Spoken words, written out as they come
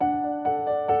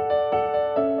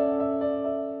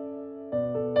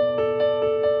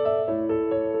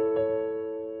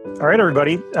All right,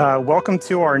 everybody. Welcome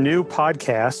to our new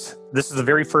podcast. This is the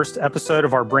very first episode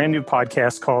of our brand new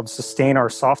podcast called Sustain Our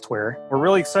Software. We're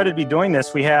really excited to be doing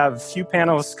this. We have a few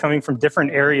panelists coming from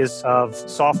different areas of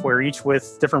software, each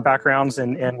with different backgrounds,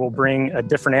 and we'll bring a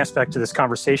different aspect to this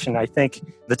conversation. I think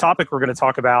the topic we're going to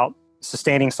talk about,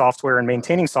 sustaining software and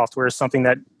maintaining software, is something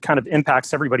that kind of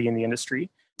impacts everybody in the industry.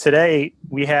 Today,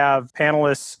 we have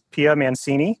panelists Pia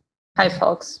Mancini. Hi,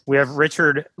 folks. We have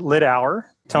Richard Lidauer.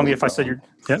 Tell me if I said your...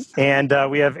 Yep. And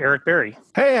we have Eric Berry.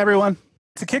 Hey, everyone.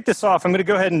 To kick this off, I'm going to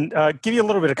go ahead and give you a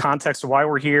little bit of context of why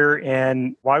we're here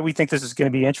and why we think this is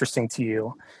going to be interesting to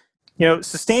you. You know,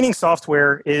 sustaining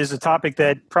software is a topic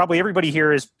that probably everybody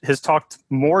here has talked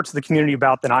more to the community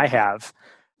about than I have,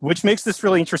 which makes this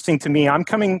really interesting to me. I'm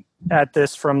coming at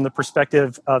this from the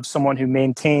perspective of someone who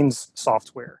maintains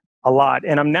software a lot,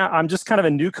 and I'm just kind of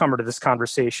a newcomer to this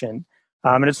conversation.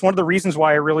 And it's one of the reasons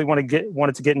why I really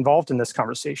wanted to get involved in this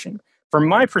conversation. From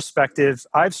my perspective,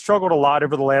 I've struggled a lot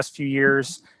over the last few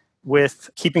years with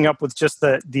keeping up with just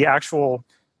the actual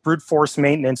brute force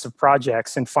maintenance of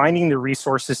projects and finding the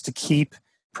resources to keep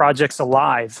projects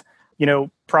alive. You know,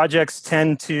 projects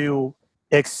tend to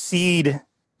exceed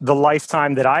the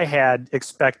lifetime that I had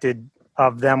expected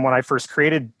of them when I first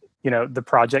created, the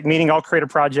project, meaning I'll create a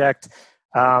project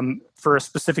for a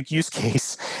specific use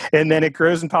case, and then it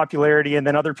grows in popularity, and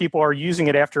then other people are using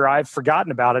it after I've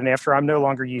forgotten about it and after I'm no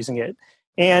longer using it.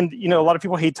 And, a lot of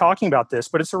people hate talking about this,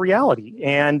 but it's a reality.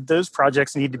 And those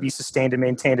projects need to be sustained and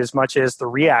maintained as much as the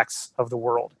Reacts of the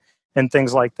world and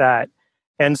things like that.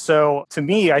 And so to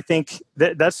me, I think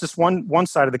that's just one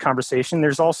side of the conversation.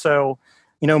 There's also,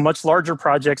 much larger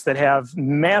projects that have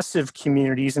massive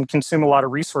communities and consume a lot of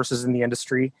resources in the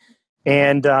industry.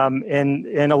 And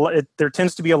there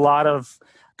tends to be a lot of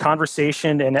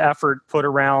conversation and effort put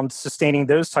around sustaining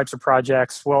those types of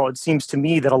projects. Well, it seems to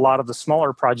me that a lot of the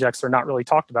smaller projects are not really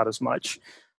talked about as much.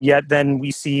 Yet then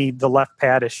we see the left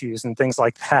pad issues and things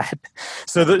like that.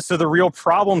 So the real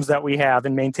problems that we have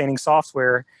in maintaining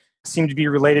software seem to be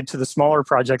related to the smaller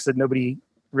projects that nobody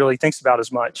really thinks about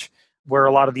as much, where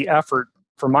a lot of the effort,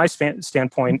 from my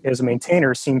standpoint as a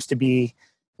maintainer, seems to be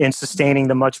in sustaining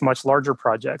the much, much larger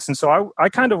projects. And so I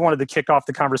kind of wanted to kick off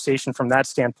the conversation from that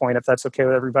standpoint, if that's okay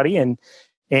with everybody. And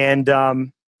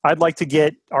I'd like to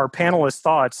get our panelists'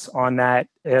 thoughts on that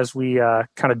as we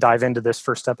kind of dive into this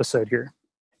first episode here.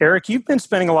 Eric, you've been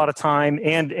spending a lot of time,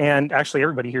 and actually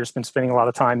everybody here has been spending a lot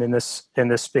of time in this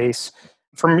space.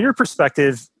 From your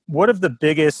perspective, what have the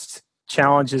biggest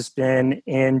challenges been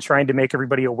in trying to make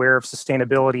everybody aware of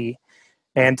sustainability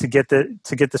and to get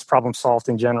this problem solved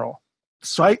in general?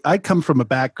 So I come from a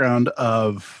background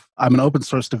of, I'm an open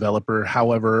source developer.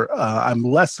 However, I'm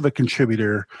less of a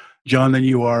contributor, John, than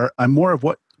you are. I'm more of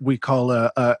what we call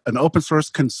an open source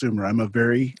consumer. I'm a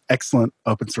very excellent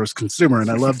open source consumer,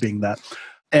 and I love being that.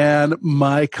 And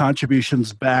my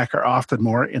contributions back are often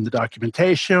more in the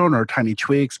documentation or tiny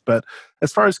tweaks. But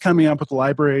as far as coming up with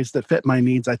libraries that fit my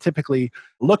needs, I typically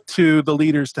look to the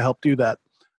leaders to help do that.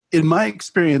 In my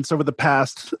experience over the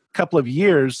past couple of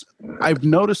years, I've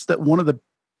noticed that one of the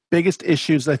biggest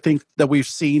issues I think that we've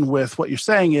seen with what you're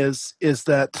saying is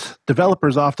that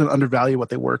developers often undervalue what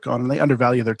they work on and they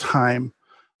undervalue their time.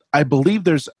 I believe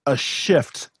there's a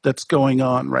shift that's going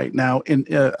on right now, in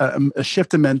a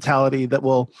shift in mentality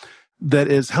that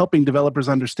is helping developers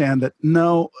understand that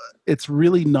no, it's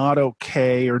really not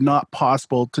okay or not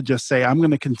possible to just say, I'm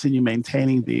going to continue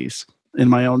maintaining these in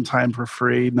my own time for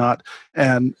free,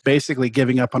 and basically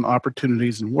giving up on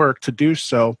opportunities and work to do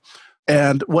so.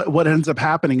 And what ends up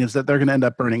happening is that they're going to end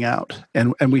up burning out.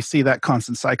 And we see that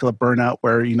constant cycle of burnout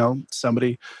where,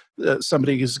 somebody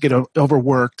is getting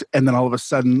overworked, and then all of a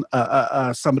sudden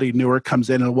somebody newer comes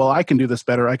in and, well, I can do this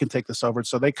better, I can take this over.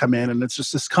 So they come in, and it's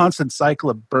just this constant cycle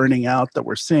of burning out that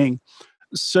we're seeing.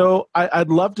 So I'd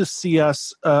love to see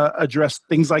us address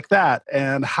things like that.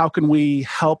 And how can we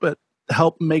help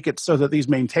make it so that these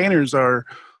maintainers are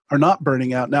not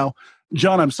burning out? Now,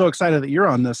 John, I'm so excited that you're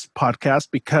on this podcast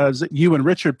because you and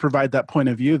Richard provide that point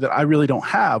of view that I really don't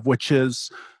have, which is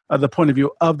the point of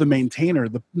view of the maintainer,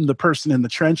 the person in the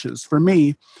trenches. For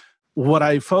me, what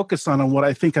I focus on and what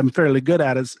I think I'm fairly good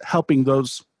at is helping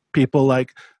those people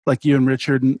like you and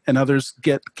Richard and others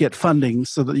get funding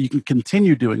so that you can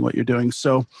continue doing what you're doing.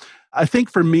 So I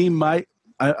think for me,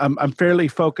 I'm fairly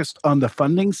focused on the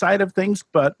funding side of things,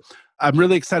 but I'm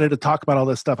really excited to talk about all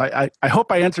this stuff. I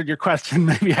hope I answered your question.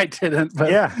 Maybe I didn't.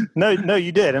 But. Yeah, no,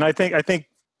 you did. And I think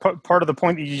part of the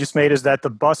point that you just made is that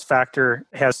the bus factor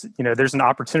has, there's an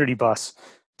opportunity bus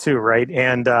too, right?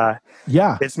 And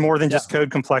it's more than just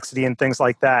code complexity and things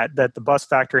like that. That the bus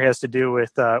factor has to do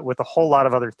with a whole lot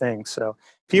of other things. So,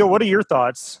 Pio, what are your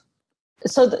thoughts?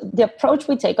 So the approach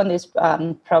we take on this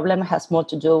problem has more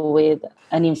to do with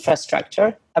an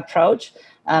infrastructure approach.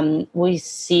 We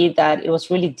see that it was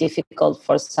really difficult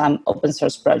for some open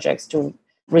source projects to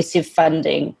receive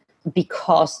funding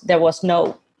because there was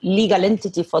no legal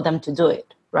entity for them to do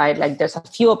it, right? Like there's a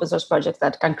few open source projects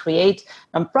that can create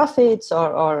nonprofits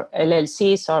or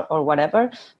LLCs or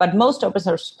whatever, but most open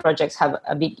source projects have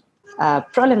a big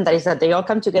problem, that is that they all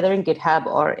come together in GitHub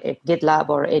or GitLab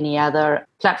or any other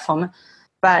platform,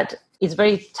 but it's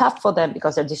very tough for them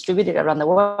because they're distributed around the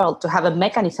world to have a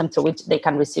mechanism through which they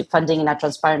can receive funding in a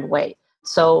transparent way.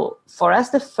 So for us,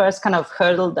 the first kind of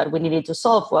hurdle that we needed to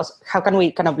solve was how can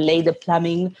we kind of lay the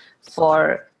plumbing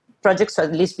for projects to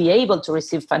at least be able to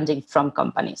receive funding from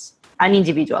companies and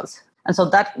individuals. And so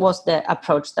that was the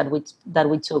approach that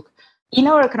we took. In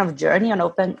our kind of journey on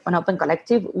Open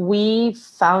Collective, we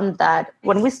found that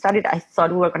when we started, I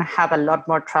thought we were going to have a lot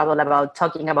more trouble about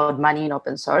talking about money in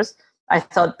open source. I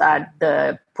thought that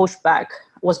the pushback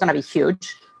was going to be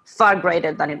huge, far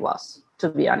greater than it was, to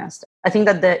be honest. I think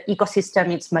that the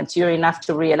ecosystem is mature enough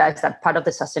to realize that part of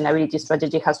the sustainability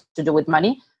strategy has to do with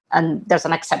money, and there's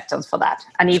an acceptance for that.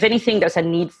 And if anything, there's a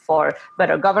need for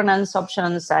better governance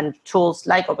options and tools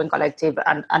like Open Collective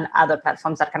and other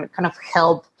platforms that can kind of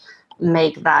help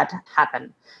make that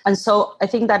happen. And so I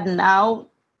think that now,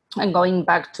 and going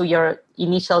back to your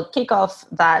initial kickoff,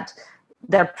 that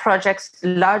there are projects,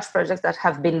 large projects that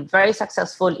have been very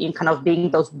successful in kind of being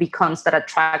those beacons that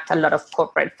attract a lot of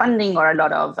corporate funding or a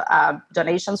lot of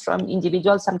donations from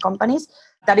individuals and companies.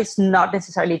 That is not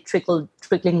necessarily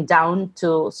trickling down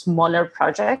to smaller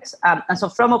projects. And so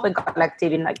from Open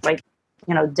Collective, in like my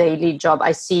daily job,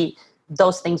 I see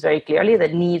those things very clearly. The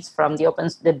needs from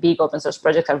the big open source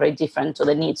projects are very different to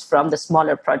the needs from the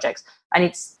smaller projects. And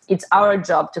it's our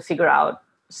job to figure out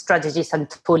strategies and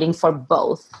tooling for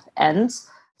both ends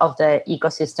of the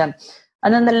ecosystem.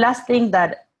 And then the last thing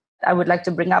that I would like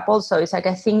to bring up also is I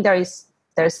think there's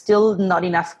still not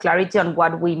enough clarity on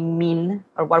what we mean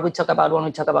or what we talk about when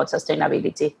we talk about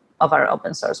sustainability of our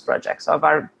open source projects, of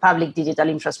our public digital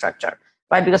infrastructure.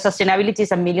 Right? Because sustainability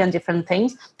is a million different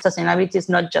things. Sustainability is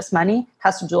not just money. It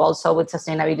has to do also with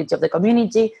sustainability of the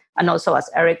community. And also, as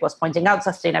Eric was pointing out,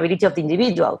 sustainability of the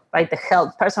individual, right? The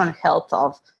health, personal health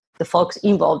of the folks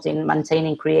involved in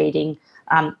maintaining, creating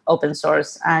open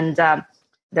source. And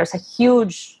there's a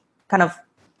huge kind of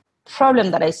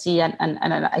problem that I see, and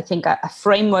I think a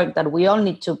framework that we all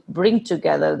need to bring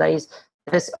together. There's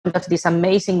this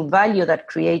amazing value that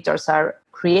creators are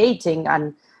creating,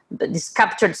 and it's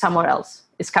captured somewhere else.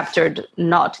 It's captured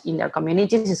not in their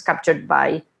communities. It's captured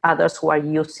by others who are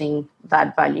using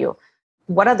that value.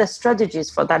 What are the strategies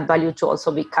for that value to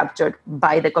also be captured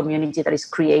by the community that is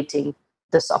creating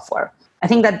the software? I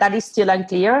think that is still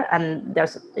unclear. And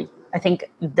I think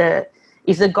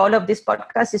if the goal of this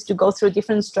podcast is to go through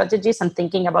different strategies and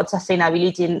thinking about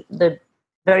sustainability in the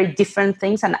very different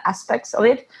things and aspects of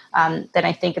it, then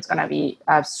I think it's going to be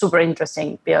super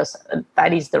interesting, because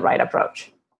that is the right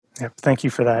approach. Yeah, thank you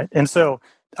for that. And so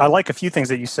I like a few things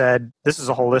that you said. This is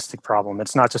a holistic problem.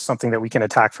 It's not just something that we can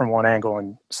attack from one angle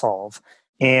and solve.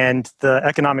 And the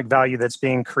economic value that's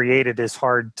being created is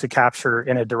hard to capture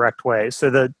in a direct way. So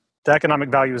the economic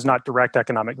value is not direct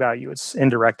economic value. It's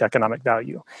indirect economic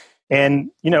value.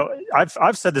 And,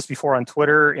 I've said this before on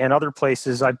Twitter and other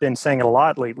places. I've been saying it a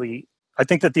lot lately. I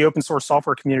think that the open source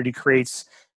software community creates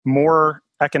more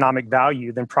economic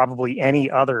value than probably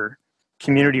any other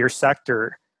community or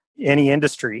sector, any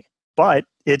industry, but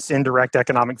it's indirect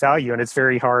economic value, and it's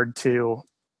very hard to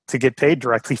get paid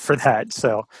directly for that.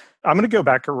 So I'm going to go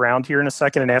back around here in a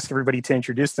second and ask everybody to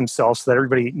introduce themselves so that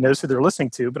everybody knows who they're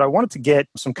listening to. But I wanted to get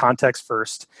some context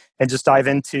first and just dive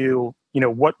into,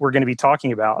 what we're going to be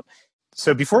talking about.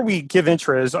 So before we give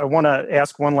intros, I want to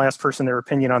ask one last person their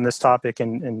opinion on this topic.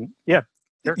 And yeah.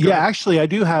 Yeah, actually, I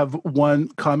do have one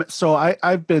comment. So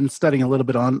I've been studying a little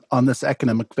bit on this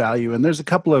economic value, and there's a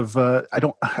couple of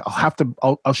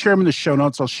I'll share them in the show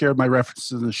notes. I'll share my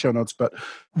references in the show notes. But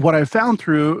what I found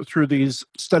through these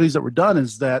studies that were done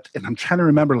is that, and I'm trying to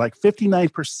remember, like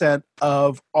 59%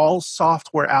 of all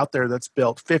software out there that's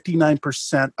built,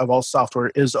 59% of all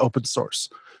software is open source.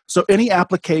 So any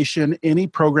application, any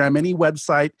program, any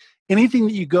website, anything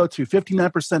that you go to,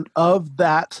 59% of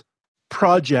that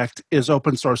project is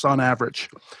open source on average.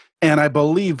 And I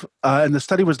believe, and the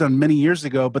study was done many years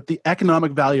ago, but the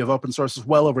economic value of open source is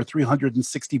well over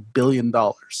 $360 billion.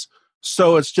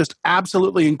 So it's just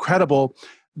absolutely incredible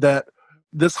that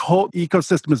this whole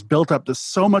ecosystem is built up. There's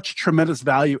so much tremendous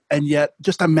value. And yet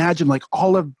just imagine like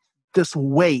all of this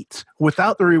weight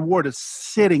without the reward is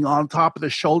sitting on top of the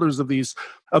shoulders of these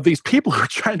people who are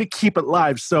trying to keep it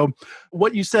live. So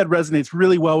what you said resonates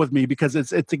really well with me because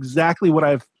it's exactly what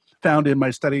I've found in my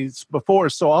studies before.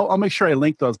 So I'll make sure I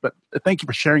link those, but thank you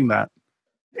for sharing that.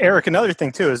 Eric, another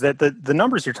thing too is that the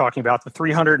numbers you're talking about, the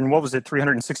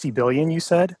 360 billion you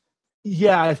said?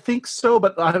 Yeah, I think so,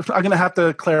 but I'm going to have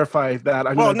to clarify that.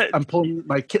 I'm pulling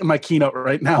my keynote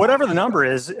right now. Whatever the number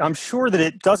is, I'm sure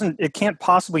that it can't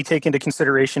possibly take into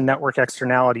consideration network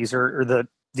externalities or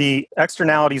the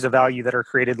externalities of value that are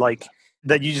created, like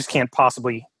that you just can't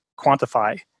possibly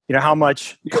quantify. You know, how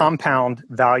much compound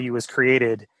value is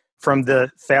created from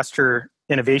the faster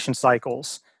innovation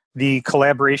cycles, the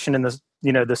collaboration and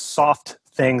the soft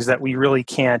things that we really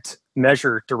can't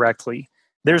measure directly.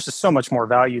 There's just so much more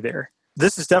value there.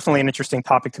 This is definitely an interesting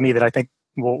topic to me that I think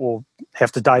we'll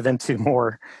have to dive into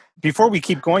more. Before we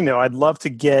keep going, though, I'd love to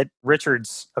get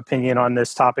Richard's opinion on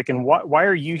this topic. And why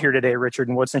are you here today, Richard?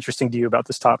 And what's interesting to you about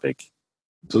this topic?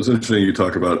 So it's interesting you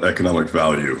talk about economic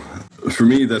value. For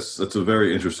me, that's a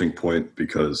very interesting point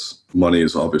because money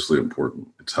is obviously important.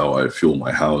 It's how I fuel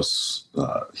my house,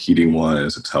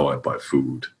 heating-wise. It's how I buy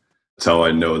food. It's how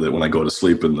I know that when I go to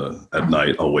sleep at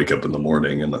night, I'll wake up in the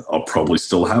morning and I'll probably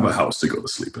still have a house to go to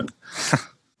sleep in.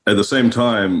 At the same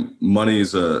time, money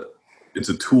it's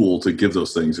a tool to give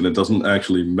those things, and it doesn't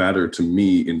actually matter to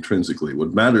me intrinsically.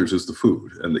 What matters is the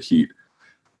food and the heat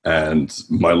and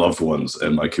my loved ones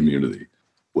and my community.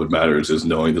 What matters is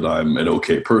knowing that I'm an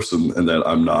okay person and that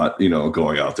I'm not,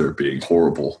 going out there being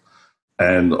horrible.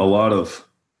 And a lot of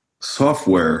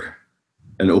software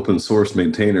and open source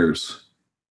maintainers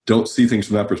don't see things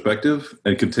from that perspective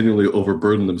and continually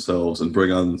overburden themselves and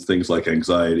bring on things like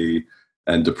anxiety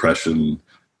and depression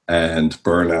and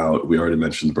burnout. We already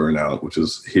mentioned burnout, which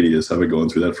is hideous. I've been going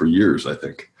through that for years, I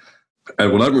think.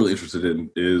 And what I'm really interested in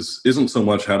isn't so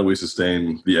much how do we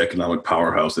sustain the economic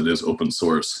powerhouse that is open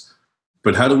source,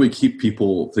 but how do we keep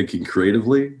people thinking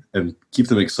creatively and keep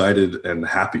them excited and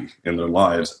happy in their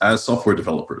lives as software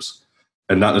developers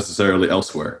and not necessarily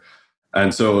elsewhere.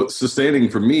 And so sustaining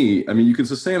for me, you can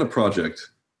sustain a project,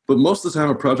 but most of the time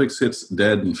a project sits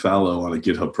dead and fallow on a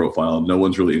GitHub profile and no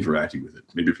one's really interacting with it.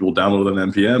 Maybe people download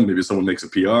an NPM, maybe someone makes a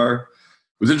PR.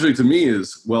 What's interesting to me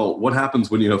is, well, what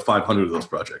happens when you have 500 of those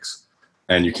projects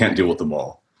and you can't deal with them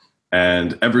all?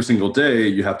 And every single day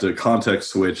you have to context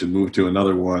switch and move to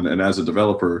another one. And as a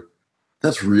developer,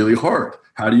 that's really hard.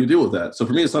 How do you deal with that? So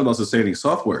for me, it's not about sustaining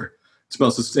software. It's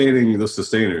about sustaining the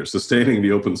sustainers, sustaining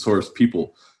the open source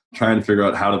people, trying to figure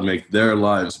out how to make their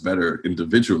lives better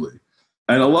individually.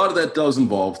 And a lot of that does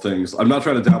involve things. I'm not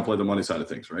trying to downplay the money side of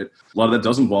things, right? A lot of that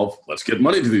does involve, let's get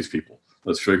money to these people.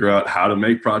 Let's figure out how to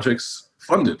make projects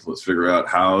funded. Let's figure out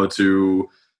how to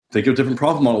think of different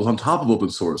profit models on top of open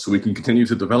source so we can continue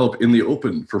to develop in the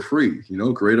open for free.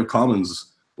 Creative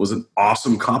Commons was an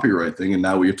awesome copyright thing, and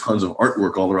now we have tons of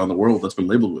artwork all around the world that's been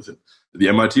labeled with it. The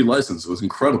MIT license was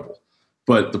incredible.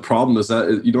 But the problem is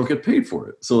that you don't get paid for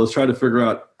it. So let's try to figure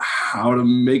out how to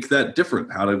make that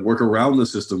different, how to work around the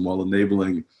system while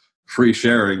enabling free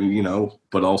sharing,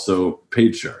 but also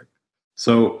paid sharing.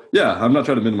 So yeah, I'm not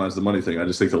trying to minimize the money thing. I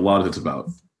just think that a lot of it's about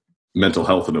mental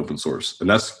health and open source. And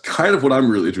that's kind of what I'm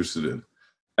really interested in.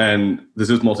 And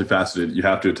this is multifaceted. You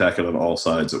have to attack it on all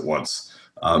sides at once.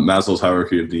 Maslow's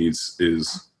hierarchy of needs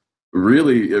is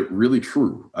really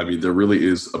true. There really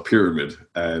is a pyramid,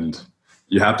 and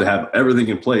you have to have everything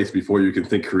in place before you can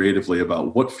think creatively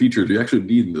about what feature do you actually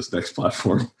need in this next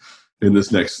platform, in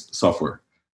this next software.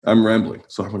 I'm rambling,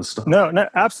 so I'm going to stop. No,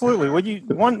 absolutely.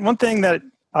 One thing that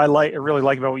I really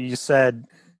like about what you just said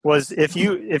was if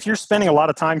you're spending a lot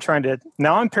of time trying to,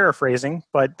 now I'm paraphrasing,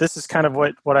 but this is kind of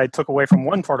what I took away from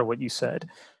one part of what you said,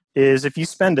 is if you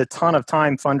spend a ton of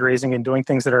time fundraising and doing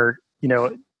things that are,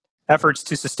 efforts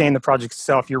to sustain the project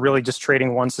itself, you're really just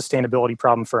trading one sustainability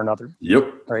problem for another.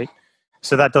 Yep. Right?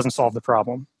 So that doesn't solve the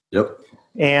problem. Yep.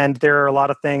 And there are a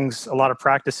lot of things, a lot of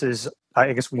practices,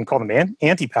 I guess we can call them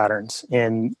anti-patterns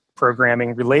in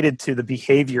programming related to the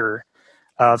behavior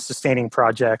of sustaining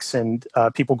projects and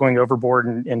people going overboard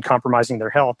and compromising their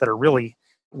health that are really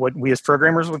what we as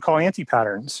programmers would call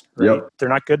anti-patterns. Right? Yep. They're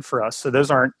not good for us. So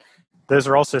those are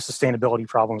also sustainability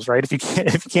problems, right? If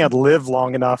you can't live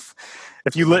long enough,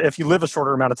 if you live a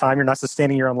shorter amount of time, you're not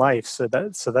sustaining your own life. So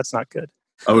that's not good.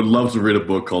 I would love to read a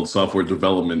book called Software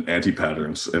Development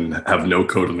Anti-Patterns and have no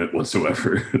code in it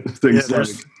whatsoever. Things like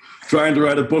trying to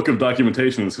write a book of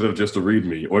documentation instead of just a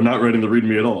README, or not writing the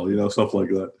README at all, stuff like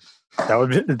that.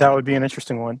 That would be an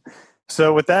interesting one.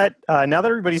 So with that, now that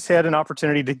everybody's had an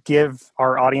opportunity to give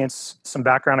our audience some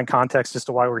background and context as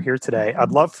to why we're here today,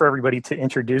 I'd love for everybody to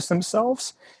introduce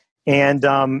themselves and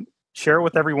share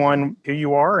with everyone who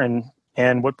you are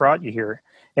and what brought you here.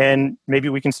 And maybe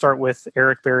we can start with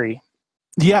Eric Berry.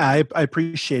 Yeah, I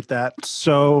appreciate that.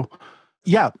 So,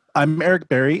 yeah, I'm Eric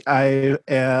Berry. I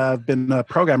have been a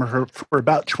programmer for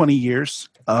about 20 years.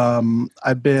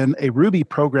 I've been a Ruby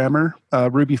programmer,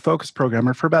 Ruby-focused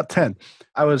programmer for about 10.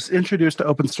 I was introduced to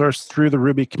open source through the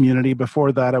Ruby community.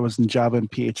 Before that, I was in Java and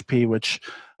PHP, which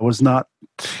was not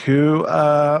too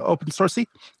open sourcey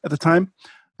at the time.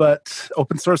 But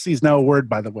open sourcey is now a word,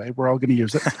 by the way. We're all going to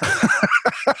use it.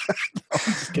 No, I'm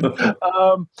just kidding.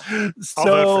 I'll vote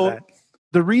for that.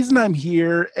 The reason I'm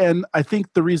here, and I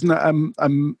think the reason I'm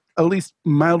at least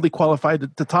mildly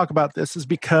qualified to talk about this, is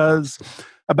because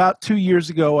about 2 years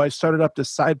ago, I started up this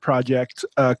side project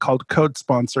called Code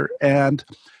Sponsor. And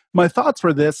my thoughts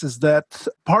for this is that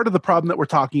part of the problem that we're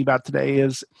talking about today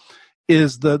is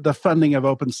the funding of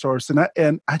open source.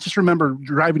 And I just remember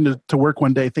driving to work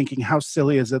one day thinking, how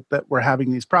silly is it that we're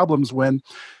having these problems when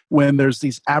there's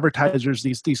these advertisers,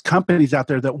 these companies out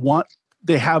there that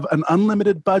they have an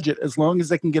unlimited budget. As long as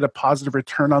they can get a positive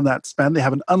return on that spend, they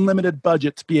have an unlimited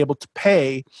budget to be able to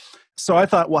pay. So I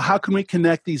thought, well, how can we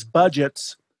connect these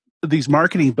budgets, these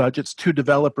marketing budgets, to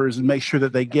developers and make sure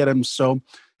that they get them? So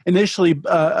initially,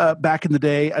 back in the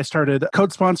day, I started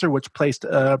Code Sponsor, which placed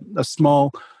a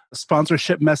small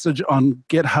sponsorship message on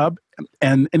GitHub.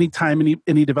 And anytime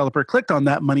any developer clicked on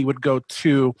that, money would go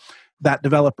to that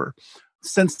developer.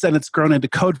 Since then, it's grown into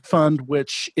Code Fund,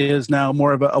 which is now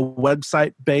more of a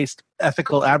website-based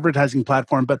ethical advertising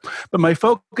platform. But my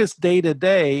focus day to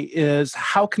day is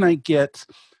how can I get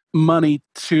money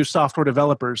to software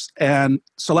developers? And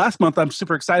so last month, I'm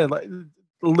super excited.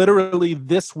 Literally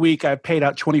this week, I've paid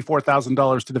out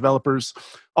 $24,000 to developers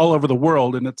all over the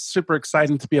world, and it's super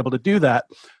exciting to be able to do that.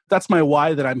 That's my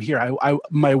why that I'm here.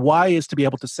 My why is to be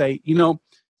able to say,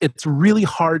 it's really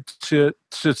hard to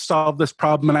solve this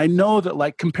problem. And I know that,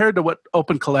 like, compared to what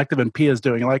Open Collective and PIA is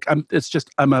doing, like, I'm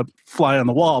a fly on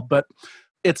the wall, but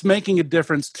it's making a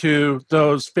difference to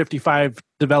those 55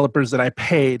 developers that I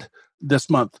paid this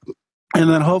month.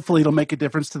 And then hopefully it'll make a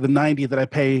difference to the 90 that I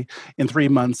pay in 3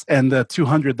 months and the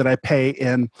 200 that I pay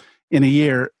in a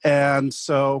year. And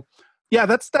so, yeah,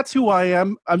 that's who I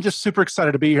am. I'm just super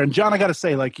excited to be here. And John, I got to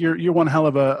say, like, you're one hell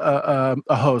of a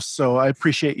host. So I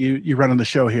appreciate you running the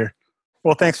show here.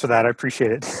 Well, thanks for that. I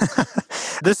appreciate it.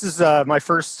 This is my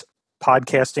first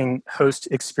podcasting host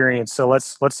experience. So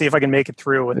let's see if I can make it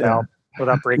through without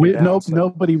breaking down.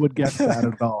 Nobody would guess that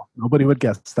at all. Nobody would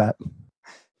guess that.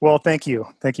 Well, thank you.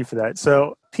 Thank you for that.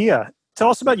 So, Pia, tell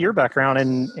us about your background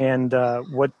and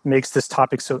what makes this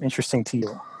topic so interesting to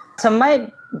you. So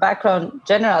my background,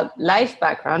 general life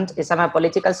background, is I'm a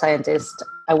political scientist.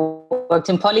 I worked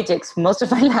in politics most of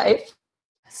my life.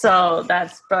 So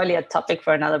that's probably a topic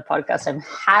for another podcast. I'm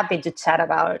happy to chat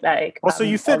about. So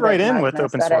you fit right in with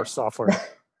open source software.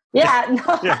 Yeah,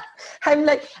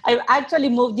 I've actually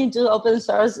moved into open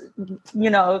source,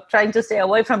 trying to stay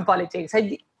away from politics.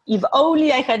 If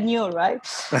only I had knew, right?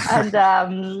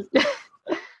 And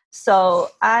so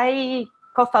I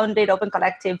co-founded Open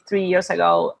Collective 3 years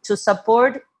ago to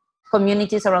support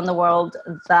communities around the world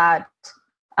that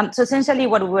so essentially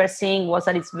what we were seeing was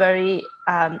that it's very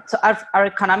so our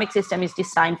economic system is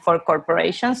designed for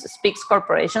corporations, speaks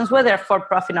corporations, whether for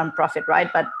profit, non-profit, right?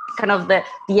 But kind of the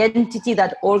entity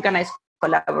that organizes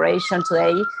collaboration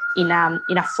today in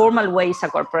a formal way is a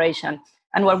corporation.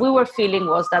 And what we were feeling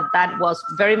was that was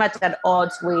very much at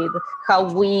odds with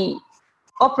how we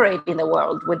operate in the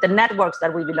world, with the networks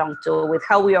that we belong to, with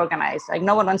how we organize. Like,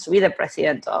 no one wants to be the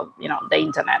president of, the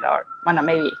internet, or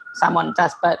maybe someone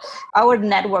does, but our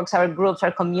networks, our groups,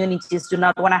 our communities do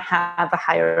not want to have a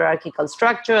hierarchical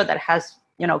structure that has,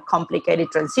 complicated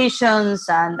transitions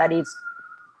and that is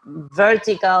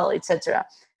vertical, etc.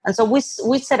 And so we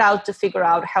set out to figure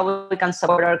out how we can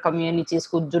support our communities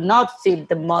who do not fit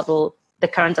the model, the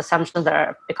current assumptions that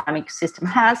our economic system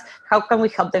has. How can we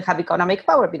help them have economic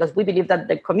power? Because we believe that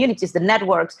the communities, the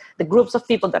networks, the groups of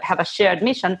people that have a shared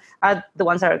mission are the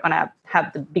ones that are going to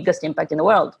have the biggest impact in the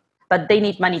world. But they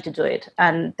need money to do it.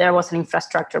 And there was an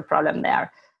infrastructure problem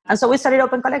there. And so we started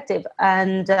Open Collective.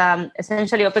 And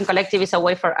essentially, Open Collective is a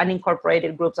way for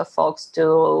unincorporated groups of folks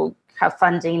to have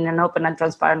funding in an open and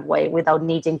transparent way without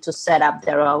needing to set up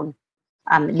their own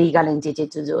legal entity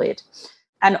to do it.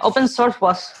 And open source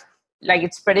was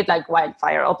it spread it like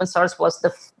wildfire. Open source was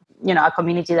a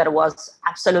community that was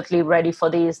absolutely ready for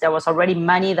this. There was already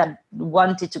money that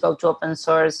wanted to go to open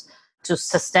source to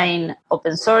sustain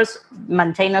open source.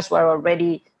 Maintainers were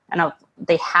already,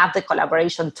 they have the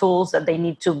collaboration tools that they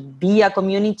need to be a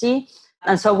community.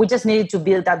 And so we just needed to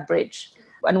build that bridge.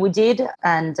 And we did.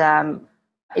 And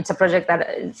It's a project that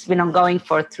it's been ongoing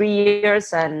for 3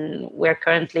 years, and we're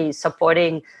currently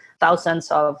supporting thousands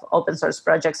of open source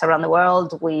projects around the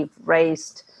world. We've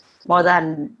raised more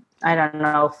than,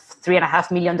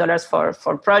 $3.5 million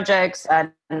for projects,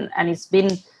 and it's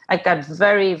been like a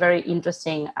very, very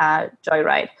interesting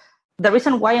joyride. The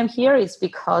reason why I'm here is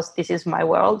because this is my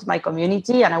world, my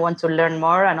community, and I want to learn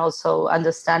more and also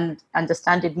understand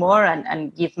it more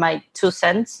and give my 2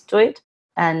 cents to it.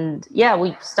 And yeah,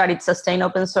 we started Sustain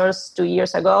Open Source 2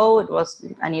 years ago. It was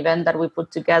an event that we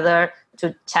put together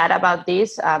to chat about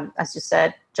this. As you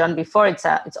said, John, before, it's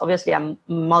obviously a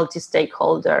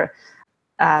multi-stakeholder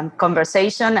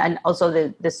conversation, and also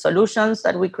the solutions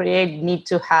that we create need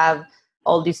to have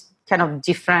all these kind of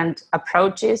different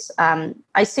approaches.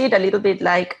 I see it a little bit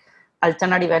like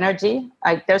alternative energy.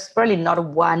 Like, there's probably not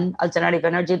one alternative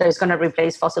energy that is going to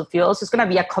replace fossil fuels. It's going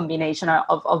to be a combination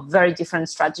of very different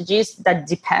strategies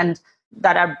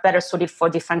that are better suited for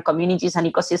different communities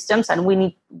and ecosystems.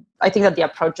 And I think that the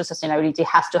approach to sustainability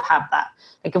has to have that.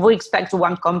 Like, if we expect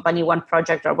one company, one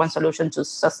project, or one solution to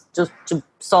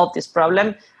solve this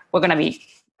problem,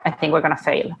 I think we're going to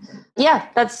fail. Yeah,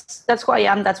 that's who I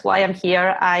am. That's why I'm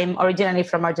here. I'm originally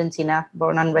from Argentina,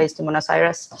 born and raised in Buenos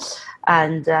Aires.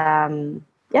 And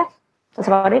that's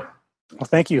about it. Well,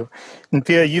 thank you. And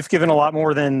Pia, you've given a lot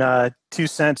more than 2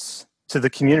 cents to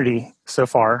the community so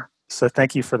far. So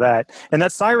thank you for that. And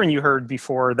that siren you heard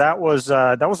before, that was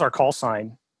our call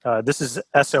sign. This is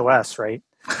SOS, right?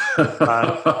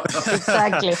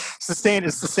 Exactly.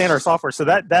 sustain our software. So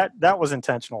that was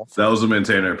intentional. That was a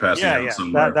maintainer passing out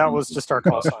somewhere. That was just our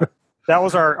call sign. That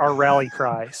was our rally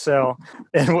cry. So,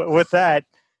 and with that,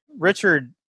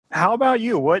 Richard, how about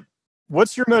you?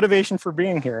 What's your motivation for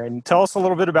being here? And tell us a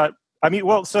little bit about.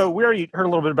 So we already heard a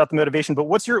little bit about the motivation, but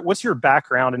what's your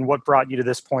background and what brought you to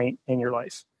this point in your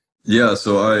life? Yeah,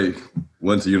 so I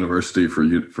went to university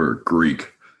for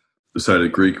Greek.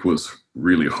 Decided Greek was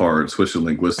really hard, switched to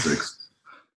linguistics.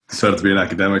 Decided to be an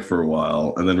academic for a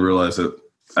while, and then realized that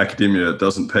academia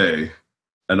doesn't pay,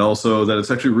 and also that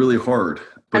it's actually really hard.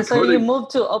 But and so coding, you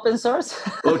moved to open source?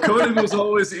 Well, coding was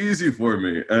always easy for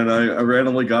me, and I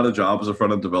randomly got a job as a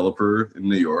front-end developer in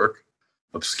New York,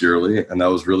 obscurely, and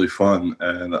that was really fun.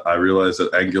 And I realized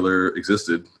that Angular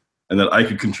existed, and that I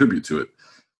could contribute to it,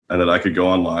 and that I could go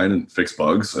online and fix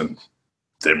bugs, and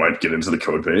they might get into the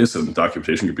code base and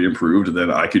documentation could be improved, and then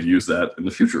I could use that in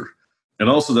the future. And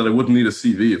also that I wouldn't need a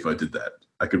CV if I did that.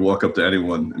 I could walk up to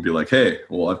anyone and be like, hey,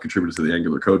 well, I've contributed to the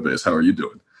Angular code base. How are you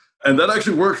doing? And that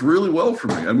actually worked really well for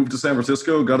me. I moved to San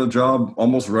Francisco, got a job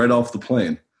almost right off the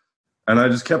plane. And I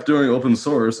just kept doing open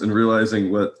source and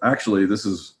realizing actually this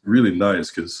is really nice,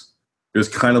 because it was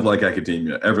kind of like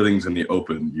academia. Everything's in the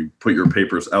open. You put your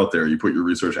papers out there. You put your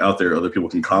research out there. Other people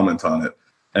can comment on it.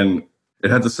 And it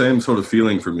had the same sort of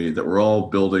feeling for me that we're all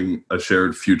building a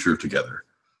shared future together,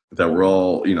 that we're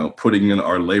all, putting in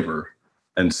our labor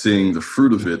and seeing the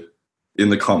fruit of it in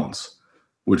the commons,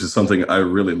 which is something I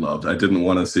really loved. I didn't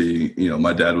want to see,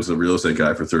 my dad was a real estate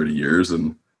guy for 30 years,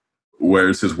 and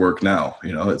where's his work now?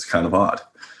 It's kind of odd.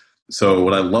 So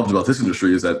what I loved about this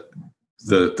industry is that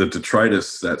the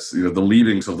detritus, that's, the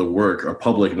leavings of the work are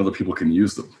public and other people can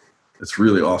use them. It's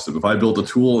really awesome. If I build a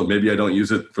tool and maybe I don't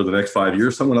use it for the next 5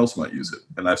 years, someone else might use it,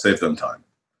 and I've saved them time.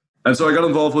 And so I got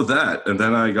involved with that. And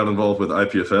then I got involved with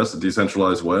IPFS, the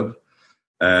decentralized web.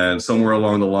 And somewhere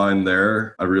along the line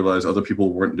there, I realized other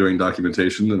people weren't doing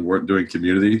documentation and weren't doing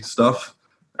community stuff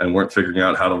and weren't figuring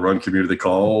out how to run community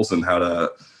calls and how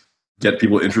to get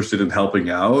people interested in helping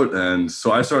out. And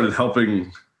so I started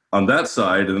helping on that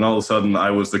side. And then all of a sudden I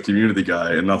was the community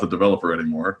guy and not the developer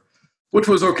anymore, which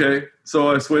was okay.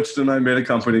 So I switched and I made a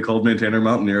company called Maintainer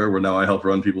Mountaineer, where now I help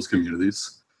run people's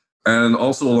communities. And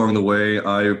also along the way,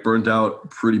 I burned out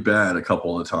pretty bad a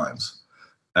couple of times.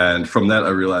 And from that, I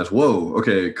realized, whoa,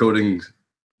 okay, coding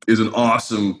is an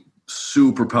awesome,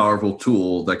 super powerful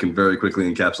tool that can very quickly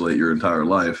encapsulate your entire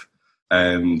life.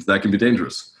 And that can be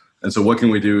dangerous. And so what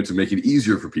can we do to make it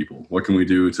easier for people? What can we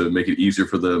do to make it easier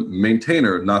for the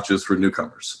maintainer, not just for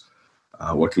newcomers?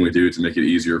 What can we do to make it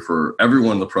easier for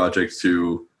everyone in the project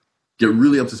to get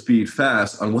really up to speed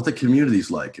fast on what the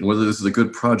community's like and whether this is a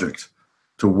good project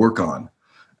to work on,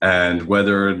 and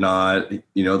whether or not,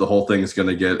 the whole thing is going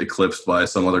to get eclipsed by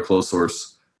some other closed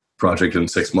source project in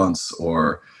 6 months,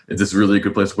 or if this is really a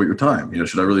good place to put your time.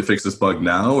 Should I really fix this bug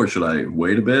now, or should I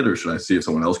wait a bit, or should I see if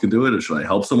someone else can do it, or should I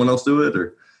help someone else do it?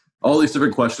 Or all these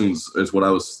different questions is what I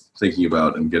was thinking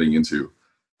about and getting into.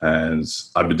 And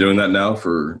I've been doing that now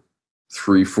for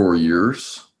 3-4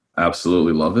 years.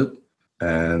 Absolutely love it.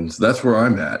 And that's where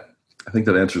I'm at. I think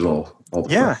that answers all the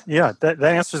questions. Yeah, that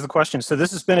answers the question. So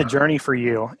this has been a journey for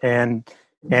you, and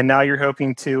and now you're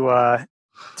hoping to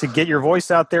get your voice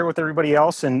out there with everybody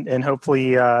else, and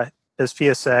hopefully, as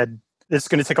Pia said, it's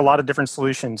going to take a lot of different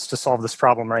solutions to solve this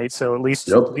problem, right? So at least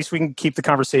we can keep the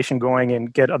conversation going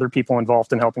and get other people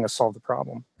involved in helping us solve the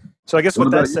problem. So I guess with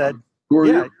that said,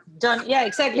 John, yeah,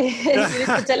 exactly. You need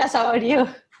to tell us about you.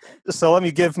 So let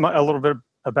me give a little bit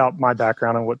about my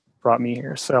background and what brought me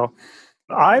here. So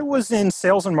I was in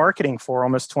sales and marketing for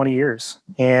almost 20 years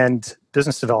and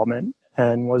business development,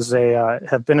 and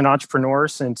have been an entrepreneur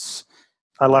since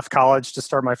I left college to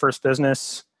start my first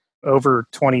business over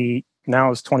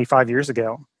 25 years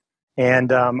ago.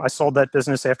 And I sold that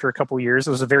business after a couple of years.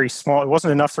 It was it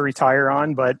wasn't enough to retire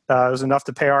on, but it was enough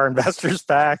to pay our investors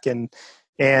back. And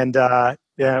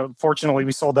fortunately,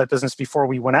 we sold that business before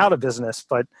we went out of business.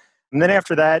 And then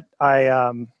after that,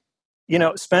 I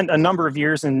spent a number of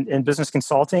years in business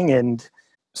consulting and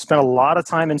spent a lot of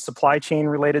time in supply chain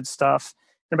related stuff.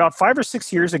 And about 5 or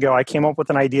 6 years ago, I came up with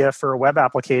an idea for a web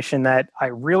application that I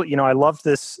really, I loved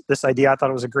this idea. I thought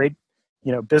it was a great,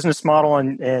 business model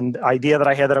and idea that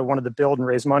I had that I wanted to build and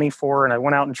raise money for. And I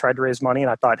went out and tried to raise money.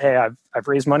 And I thought, hey, I've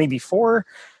raised money before.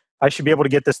 I should be able to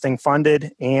get this thing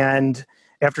funded. And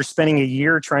after spending a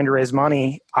year trying to raise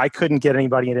money, I couldn't get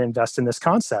anybody to invest in this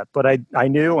concept. But I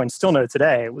knew and still know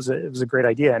today it was a great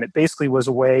idea. And it basically was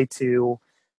a way to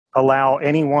allow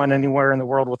anyone anywhere in the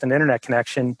world with an internet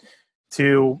connection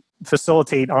to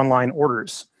facilitate online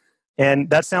orders. And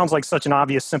that sounds like such an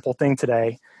obvious, simple thing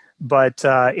today. But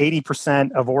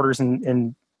 80% of orders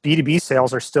in B2B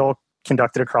sales are still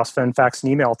conducted across phone, fax,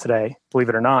 and email today, believe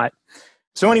it or not.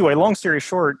 So anyway, long story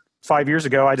short, 5 years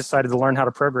ago, I decided to learn how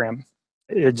to program.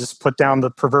 I just put down the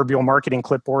proverbial marketing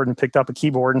clipboard and picked up a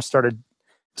keyboard and started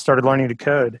learning to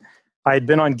code. I had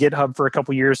been on GitHub for a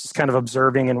couple of years, just kind of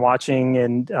observing and watching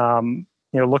and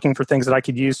looking for things that I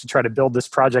could use to try to build this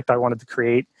project I wanted to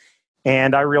create.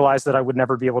 And I realized that I would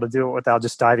never be able to do it without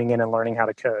just diving in and learning how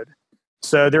to code.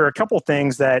 So there are a couple of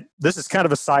things that this is kind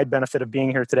of a side benefit of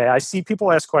being here today. I see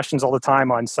people ask questions all the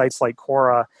time on sites like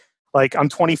Quora, like, I'm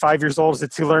 25 years old. Is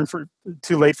it too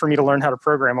late for me to learn how to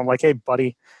program? I'm like, hey,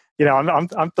 buddy,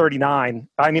 I'm 39.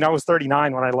 I mean, I was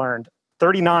 39 when I learned.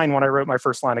 39 when I wrote my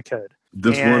first line of code.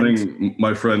 This morning,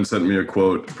 my friend sent me a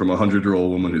quote from a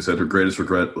 100-year-old woman who said her greatest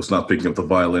regret was not picking up the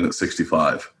violin at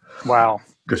 65. Wow.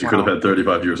 Because she could have had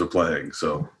 35 years of playing.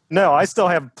 So no, I still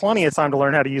have plenty of time to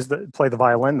learn how to play the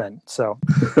violin then. So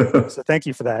thank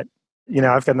you for that.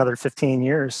 I've got another 15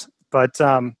 years. But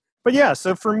yeah,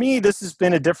 so for me, this has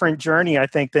been a different journey, I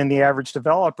think, than the average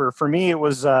developer. For me, it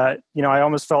was, I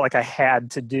almost felt like I had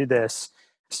to do this.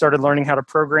 Started learning how to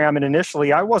program. And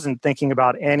initially, I wasn't thinking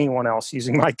about anyone else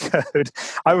using my code.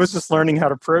 I was just learning how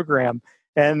to program.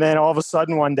 And then all of a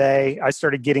sudden, one day, I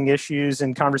started getting issues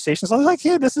and conversations. I was like,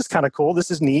 hey, this is kind of cool. This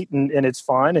is neat and it's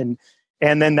fun.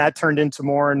 And then that turned into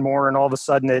more and more. And all of a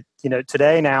sudden,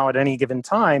 today now at any given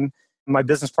time, my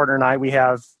business partner and I, we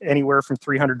have anywhere from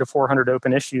 300 to 400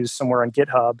 open issues somewhere on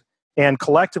GitHub. And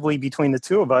collectively, between the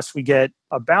two of us, we get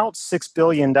about 6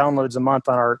 billion downloads a month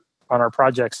on our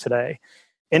projects today.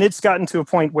 And it's gotten to a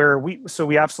point where we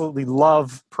absolutely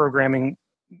love programming.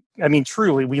 I mean,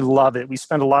 truly, we love it. We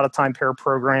spend a lot of time pair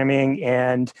programming,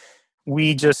 and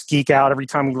we just geek out every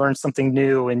time we learn something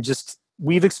new. And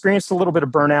we've experienced a little bit of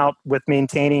burnout with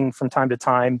maintaining from time to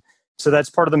time. So that's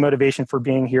part of the motivation for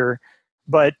being here.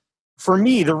 But for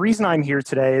me, the reason I'm here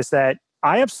today is that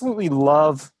I absolutely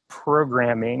love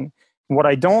programming. What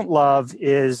I don't love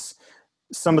is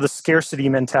some of the scarcity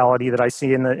mentality that I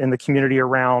see in the community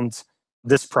around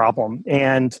this problem.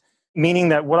 And meaning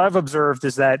that what I've observed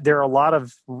is that there are a lot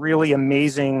of really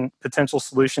amazing potential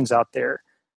solutions out there,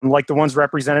 like the ones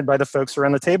represented by the folks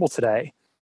around the table today.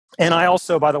 And I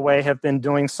also, by the way, I've been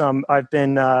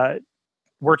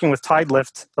working with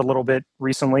TideLift a little bit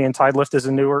recently, and TideLift is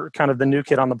the new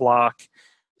kid on the block.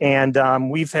 And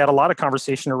we've had a lot of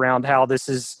conversation around how this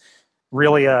is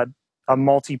really a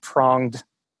multi-pronged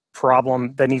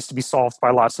problem that needs to be solved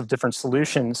by lots of different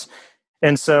solutions.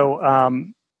 And so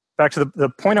back to the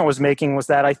point I was making was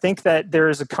that I think that there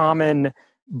is a common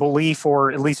belief,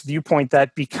 or at least viewpoint,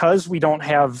 that because we don't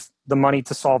have the money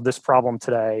to solve this problem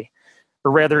today,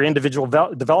 or rather individual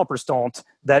developers don't,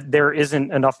 that there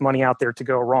isn't enough money out there to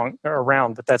go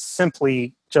around. But that's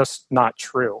simply just not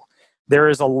true. There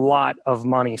is a lot of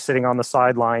money sitting on the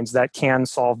sidelines that can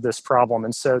solve this problem.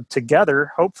 And so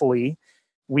together, hopefully,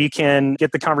 we can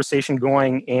get the conversation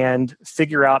going and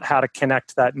figure out how to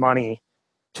connect that money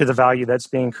to the value that's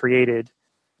being created,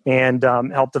 and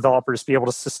help developers be able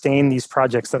to sustain these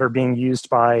projects that are being used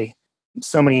by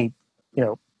so many,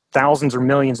 thousands or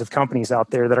millions of companies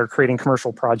out there that are creating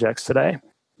commercial projects today.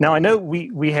 Now, I know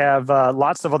we have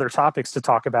lots of other topics to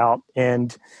talk about.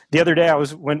 And the other day,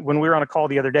 when we were on a call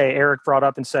the other day, Eric brought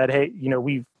up and said, "Hey,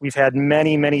 we've had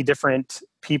many different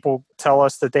people tell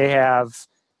us that they have,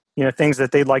 things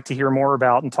that they'd like to hear more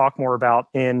about and talk more about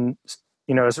in,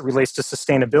 as it relates to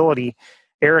sustainability."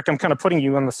 Eric, I'm kind of putting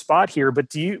you on the spot here, but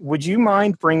would you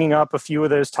mind bringing up a few of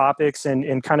those topics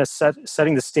and kind of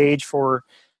setting the stage for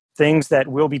things that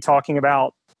we'll be talking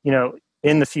about,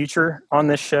 in the future on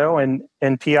this show?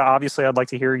 And Pia, obviously, I'd like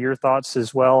to hear your thoughts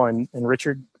as well, and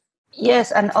Richard.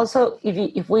 Yes, and also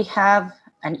if we have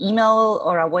an email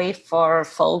or a way for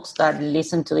folks that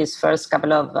listen to these first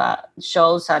couple of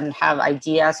shows and have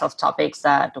ideas of topics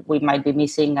that we might be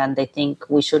missing and they think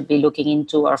we should be looking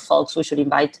into, or folks we should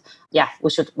invite, we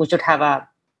should have a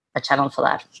channel for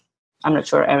that. I'm not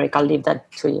sure, Eric, I'll leave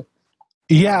that to you.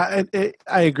 Yeah,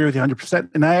 I agree with you 100%.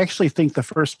 And I actually think the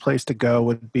first place to go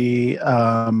would be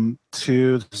to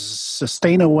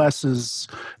SustainOS's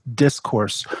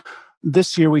discourse.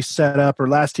 Last year we set up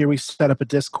a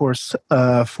discourse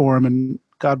forum, and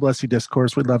God bless you,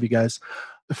 discourse. We love you guys,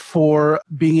 for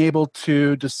being able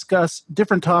to discuss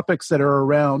different topics that are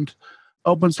around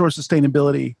open source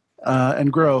sustainability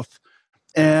and growth.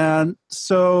 And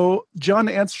so, John,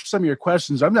 to answer some of your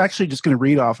questions, I'm actually just going to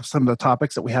read off of some of the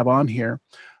topics that we have on here.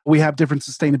 We have different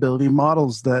sustainability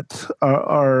models that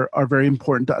are very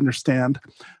important to understand.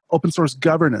 Open source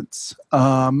governance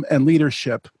and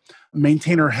leadership,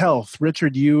 maintainer health.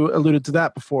 Richard, you alluded to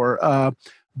that before.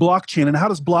 Blockchain, and how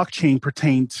does blockchain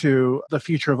pertain to the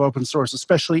future of open source,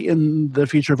 especially in the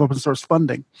future of open source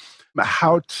funding?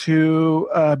 How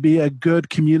to be a good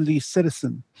community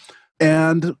citizen.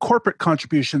 And corporate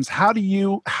contributions. How do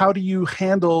you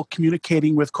handle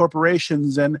communicating with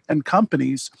corporations and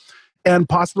companies? And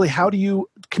possibly, how do you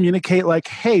communicate like,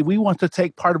 hey, we want to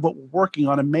take part of what we're working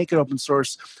on and make it open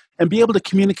source, and be able to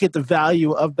communicate the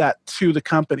value of that to the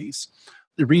companies?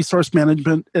 The resource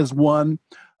management is one.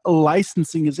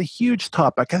 Licensing is a huge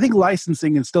topic. I think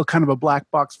licensing is still kind of a black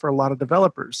box for a lot of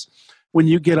developers. When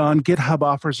you get on, GitHub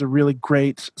offers a really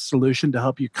great solution to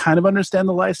help you kind of understand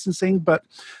the licensing, but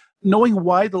knowing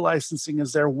why the licensing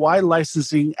is there, why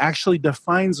licensing actually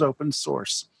defines open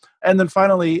source. And then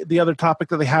finally, the other topic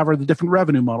that they have are the different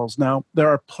revenue models. Now, there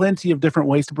are plenty of different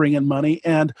ways to bring in money.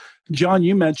 And John,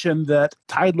 you mentioned that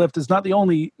TideLift is not the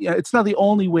only, it's not the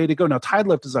only way to go. Now,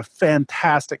 TideLift is a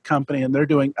fantastic company and they're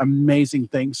doing amazing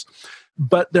things,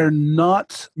 but they're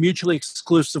not mutually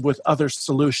exclusive with other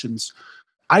solutions.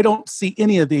 I don't see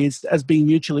any of these as being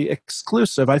mutually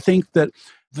exclusive. I think that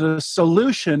the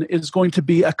solution is going to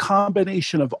be a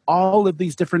combination of all of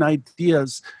these different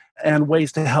ideas and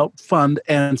ways to help fund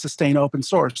and sustain open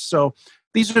source. So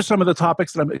these are some of the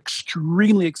topics that I'm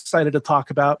extremely excited to talk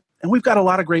about. And we've got a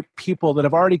lot of great people that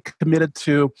have already committed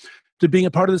to being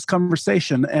a part of this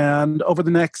conversation. And over the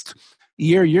next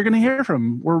year, you're going to hear from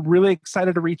them. We're really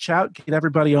excited to reach out, get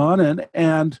everybody on.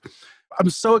 And I'm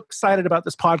so excited about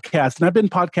this podcast. And I've been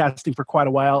podcasting for quite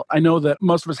a while. I know that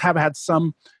most of us have had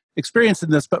some experience in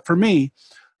this, but for me,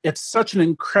 it's such an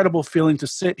incredible feeling to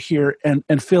sit here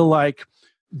and feel like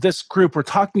this group, we're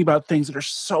talking about things that are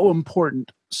so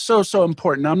important, so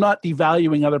important. Now, I'm not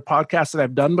devaluing other podcasts that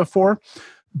I've done before,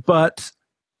 but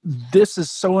this is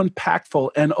so impactful,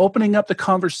 and opening up the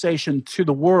conversation to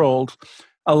the world,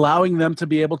 allowing them to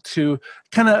be able to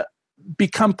kind of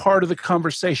become part of the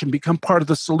conversation, become part of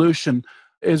the solution,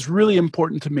 is really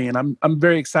important to me. And I'm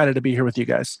very excited to be here with you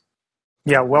guys.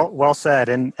 Yeah, well said.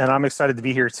 And I'm excited to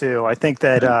be here too. I think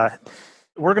that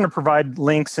we're going to provide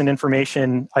links and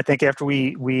information. I think after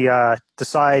we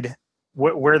decide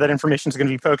where that information is going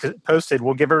to be posted,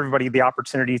 we'll give everybody the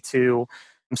opportunity to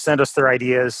send us their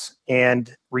ideas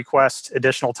and request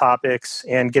additional topics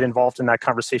and get involved in that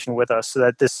conversation with us, so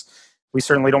that we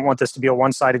certainly don't want this to be a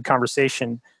one-sided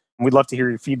conversation. We'd love to hear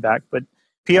your feedback. But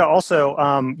Pia, also,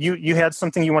 you had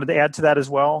something you wanted to add to that as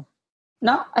well?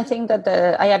 No, I think that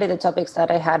I added the topics that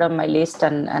I had on my list,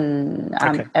 and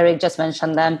Okay. Eric just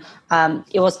mentioned them.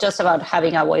 It was just about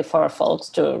having a way for folks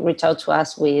to reach out to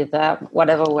us with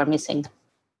whatever we're missing.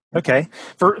 Okay.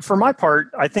 For my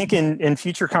part, I think in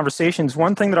future conversations,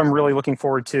 one thing that I'm really looking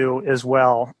forward to as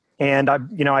well, and I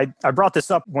brought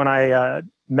this up when I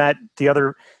met the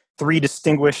other three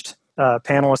distinguished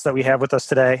panelists that we have with us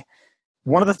today.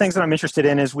 One of the things that I'm interested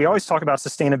in is we always talk about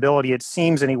sustainability, it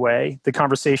seems anyway. The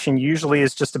conversation usually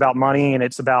is just about money and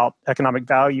it's about economic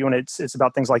value and it's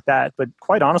about things like that. But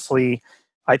quite honestly,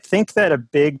 I think that a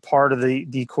big part of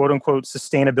the quote unquote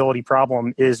sustainability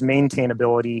problem is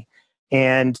maintainability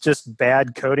and just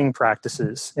bad coding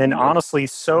practices. And honestly,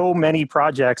 so many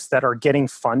projects that are getting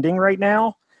funding right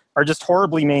now are just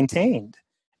horribly maintained.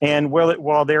 And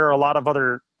while there are a lot of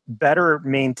other better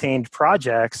maintained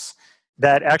projects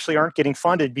that actually aren't getting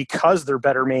funded because they're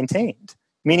better maintained,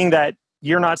 meaning that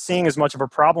you're not seeing as much of a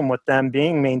problem with them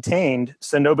being maintained,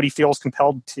 so nobody feels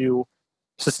compelled to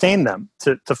sustain them,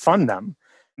 to fund them.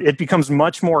 It becomes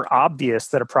much more obvious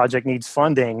that a project needs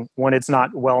funding when it's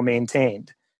not well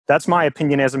maintained. That's my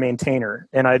opinion as a maintainer,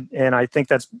 and I think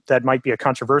that might be a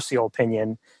controversial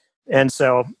opinion. And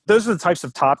so those are the types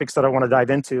of topics that I want to dive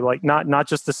into, like not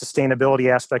just the sustainability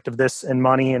aspect of this and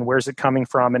money and where's it coming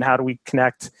from and how do we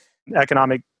connect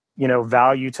economic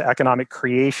value to economic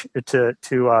creation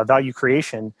to value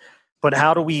creation, but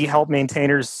how do we help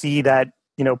maintainers see that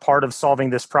part of solving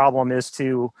this problem is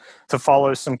to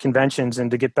follow some conventions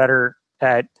and to get better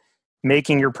at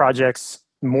making your projects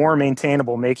more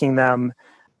maintainable, making them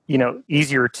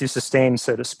easier to sustain,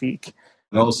 so to speak.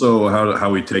 And also how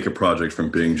we take a project from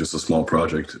being just a small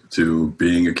project to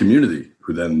being a community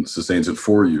who then sustains it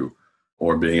for you,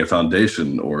 or being a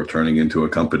foundation or turning into a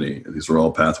company. These are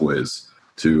all pathways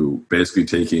to basically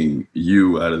taking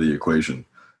you out of the equation,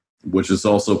 which is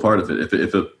also part of it.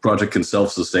 If a project can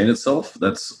self-sustain itself,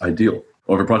 that's ideal.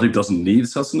 Or if a project doesn't need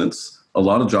sustenance, a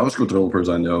lot of JavaScript developers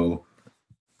I know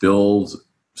build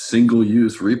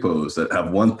single-use repos that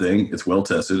have one thing, it's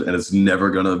well-tested, and it's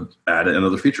never going to add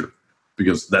another feature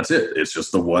because that's it. It's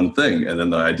just the one thing. And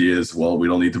then the idea is, well, we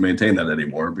don't need to maintain that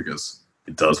anymore because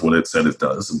it does what it said it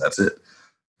does, and that's it,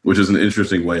 which is an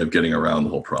interesting way of getting around the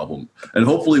whole problem. And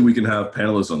hopefully we can have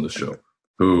panelists on the show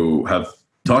who have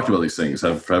talked about these things,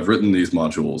 have written these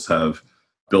modules, have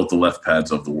built the left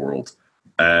pads of the world.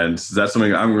 And that's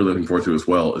something I'm really looking forward to as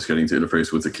well, is getting to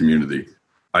interface with the community.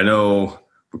 I know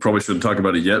we probably shouldn't talk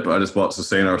about it yet, but I just bought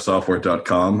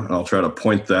sustainoursoftware.com, and I'll try to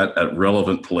point that at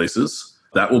relevant places.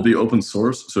 That will be open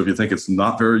source. So if you think it's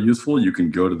not very useful, you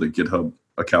can go to the GitHub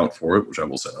account for it, which I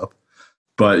will set up.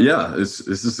 But yeah, this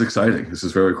is exciting. This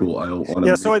is very cool.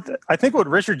 I think what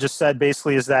Richard just said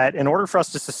basically is that in order for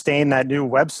us to sustain that new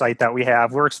website that we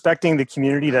have, we're expecting the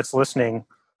community that's listening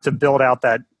to build out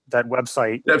that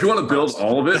website. Yeah, if you want to build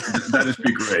all of it, that'd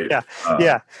be great.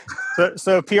 Yeah.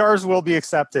 So PRs will be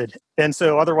accepted, and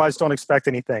so otherwise, don't expect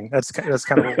anything. That's kind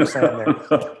of what we're saying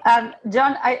there.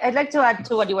 John, I'd like to add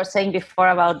to what you were saying before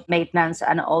about maintenance,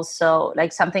 and also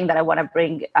like something that I want to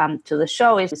bring to the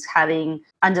show is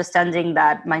understanding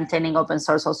that maintaining open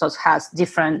source also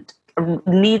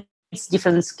needs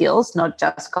different skills, not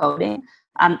just coding,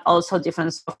 and also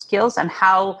different soft skills, and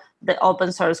how the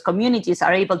open source communities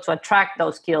are able to attract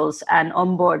those skills and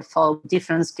onboard for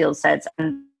different skill sets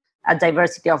and a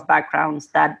diversity of backgrounds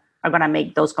that are going to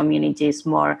make those communities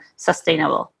more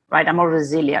sustainable, right, and more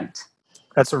resilient.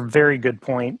 That's a very good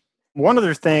point. One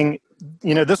other thing,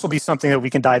 this will be something that we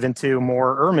can dive into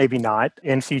more, or maybe not,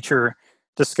 in future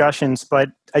discussions, but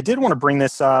I did want to bring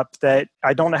this up that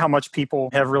I don't know how much people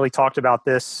have really talked about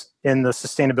this in the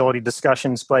sustainability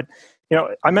discussions, but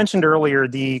I mentioned earlier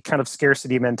the kind of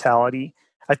scarcity mentality.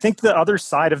 I think the other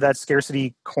side of that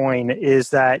scarcity coin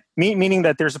is that, meaning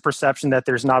that there's a perception that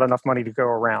there's not enough money to go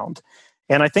around.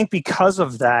 And I think because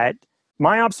of that,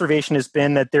 my observation has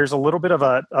been that there's a little bit of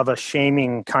a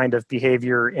shaming kind of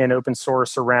behavior in open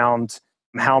source around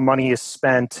how money is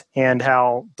spent and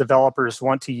how developers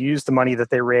want to use the money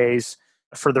that they raise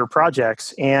for their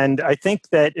projects. And I think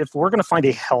that if we're going to find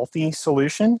a healthy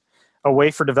solution, a way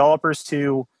for developers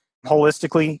to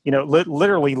holistically,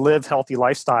 literally live healthy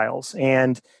lifestyles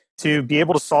and to be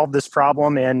able to solve this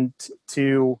problem, and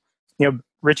to,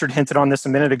 Richard hinted on this a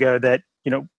minute ago, that,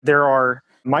 there are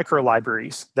micro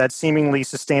libraries that seemingly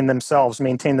sustain themselves,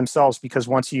 maintain themselves, because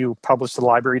once you publish the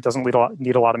library, it doesn't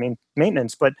need a lot of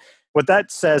maintenance. But what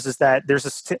that says is that there's a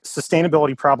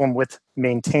sustainability problem with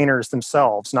maintainers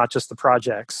themselves, not just the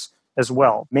projects as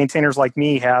well. Maintainers like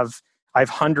me I have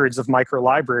hundreds of micro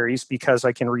libraries because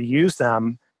I can reuse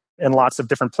them in lots of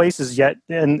different places, yet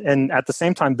and at the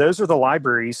same time, those are the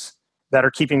libraries that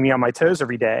are keeping me on my toes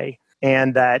every day.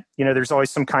 And that, there's always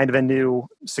some kind of a new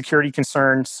security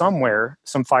concern somewhere,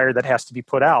 some fire that has to be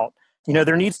put out.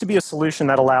 There needs to be a solution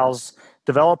that allows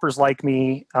developers like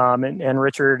me and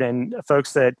Richard and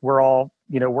folks that we're all,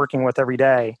 working with every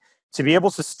day to be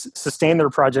able to sustain their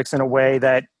projects in a way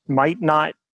that might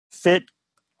not fit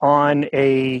on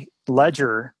a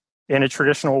ledger in a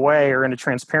traditional way or in a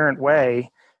transparent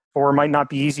way, or might not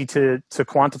be easy to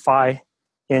quantify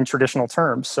in traditional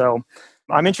terms. So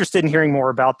I'm interested in hearing more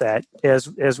about that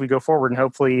as we go forward, and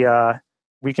hopefully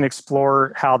we can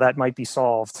explore how that might be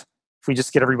solved if we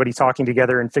just get everybody talking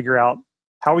together and figure out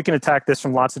how we can attack this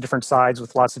from lots of different sides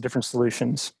with lots of different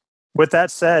solutions. With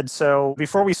that said, so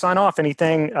before we sign off,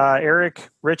 anything, Eric,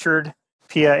 Richard,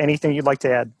 Pia, anything you'd like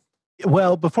to add?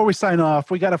 Well, before we sign off,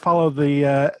 we got to follow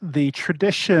the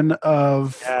tradition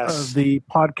of the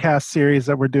podcast series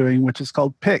that we're doing, which is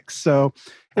called Picks. So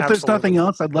if there's nothing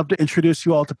else, I'd love to introduce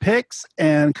you all to Picks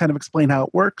and kind of explain how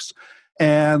it works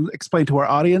and explain to our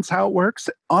audience how it works.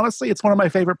 Honestly, it's one of my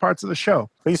favorite parts of the show.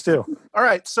 Please do. All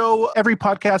right. So every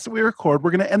podcast that we record,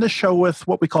 we're going to end the show with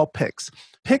what we call picks.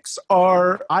 Picks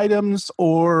are items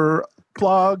or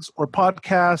blogs or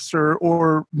podcasts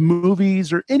or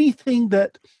movies or anything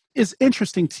that is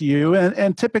interesting to you.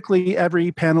 And typically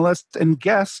every panelist and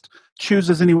guest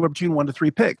chooses anywhere between 1 to 3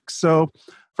 picks. So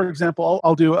for example,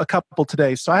 I'll do a couple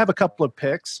today. So I have a couple of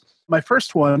picks. My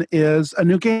first one is a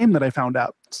new game that I found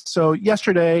out. So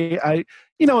yesterday,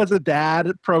 as a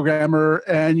dad programmer,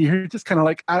 and you're just kind of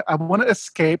like, I want to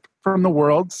escape from the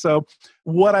world. So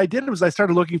what I did was I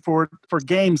started looking for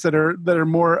games that are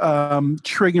more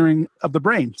triggering of the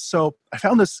brain. So I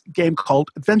found this game called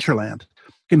Adventureland.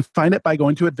 You can find it by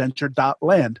going to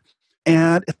adventure.land.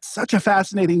 And it's such a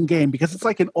fascinating game because it's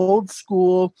like an old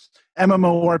school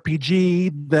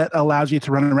MMORPG that allows you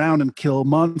to run around and kill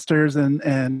monsters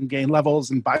and gain levels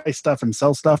and buy stuff and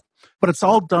sell stuff. But it's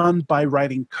all done by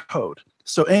writing code.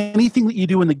 So anything that you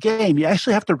do in the game, you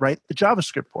actually have to write the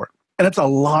JavaScript for it. And it's a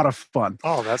lot of fun.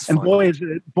 Oh, that's fun.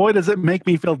 And boy, does it make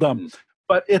me feel dumb.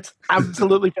 But it's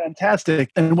absolutely fantastic.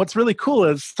 And what's really cool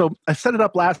is, so I set it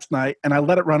up last night and I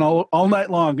let it run all night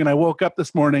long. And I woke up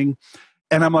this morning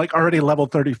and I'm like already level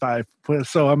 35.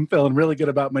 So I'm feeling really good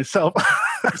about myself.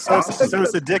 So it's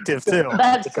addictive too.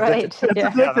 That's great. It's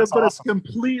addictive, that's but awesome. It's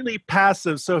completely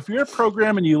passive. So if you're a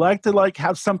program and you like to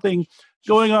have something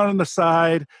going on the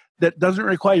side that doesn't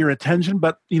require your attention,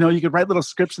 but you could write little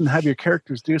scripts and have your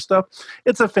characters do stuff,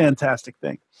 it's a fantastic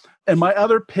thing. And my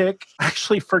other pick, I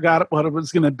actually forgot what it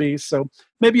was going to be. So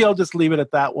maybe I'll just leave it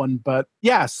at that one. But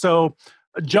yeah, so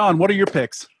John, what are your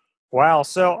picks? Wow.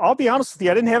 So I'll be honest with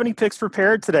you, I didn't have any picks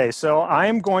prepared today. So what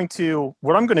I'm going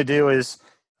to do is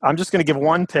I'm just going to give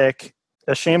one pick,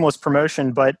 a shameless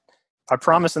promotion, but I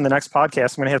promise in the next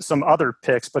podcast, I'm going to have some other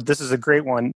picks, but this is a great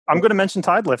one. I'm going to mention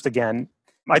TideLift again.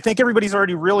 I think everybody's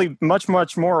already really much,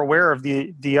 much more aware of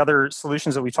the other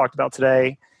solutions that we talked about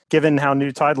today. Given how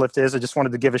new TideLift is, I just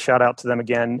wanted to give a shout out to them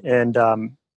again and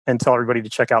tell everybody to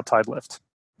check out TideLift.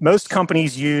 Most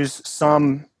companies use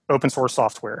some open source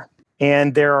software,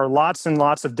 and there are lots and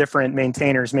lots of different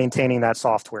maintainers maintaining that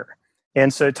software.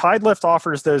 And so TideLift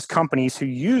offers those companies who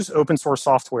use open source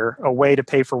software a way to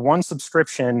pay for one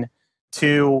subscription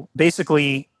to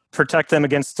basically protect them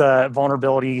against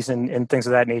vulnerabilities and things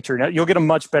of that nature. Now, you'll get a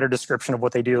much better description of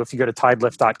what they do if you go to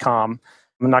tidelift.com.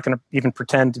 I'm not going to even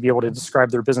pretend to be able to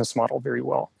describe their business model very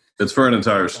well. It's for an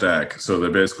entire stack. So they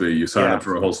basically, you sign up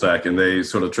for a whole stack and they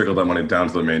sort of trickle that money down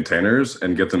to the maintainers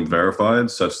and get them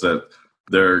verified such that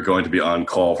they're going to be on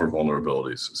call for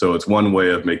vulnerabilities. So it's one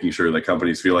way of making sure that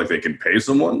companies feel like they can pay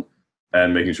someone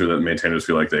and making sure that maintainers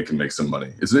feel like they can make some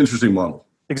money. It's an interesting model.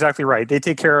 Exactly right. They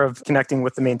take care of connecting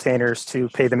with the maintainers to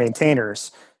pay the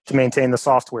maintainers to maintain the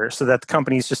software so that the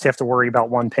companies just have to worry about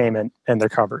one payment and they're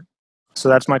covered. So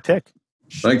that's my pick.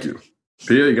 Thank you.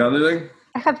 Pia, you got anything?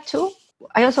 I have 2.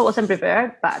 I also wasn't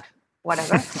prepared, but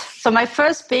whatever. So my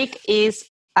first pick is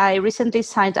I recently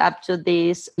signed up to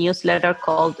this newsletter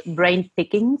called Brain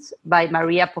Pickings by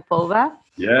Maria Popova.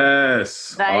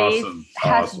 Yes. That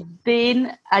has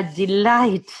been a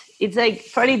delight. It's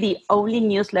like probably the only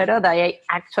newsletter that I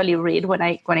actually read when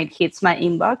it hits my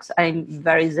inbox. I'm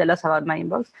very zealous about my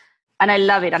inbox. And I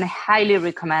love it. And I highly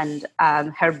recommend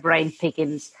her Brain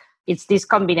Pickings. It's this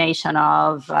combination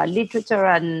of literature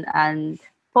and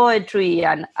poetry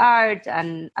and art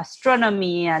and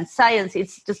astronomy and science.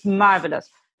 It's just marvelous.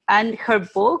 And her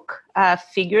book,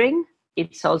 Figuring,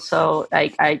 it's also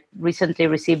like I recently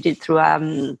received it through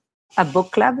a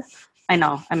book club. I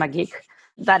know, I'm a geek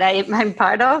that I'm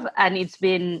part of, and it's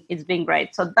been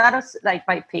great. So that was like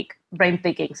my pick, Brain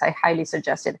Pickings. I highly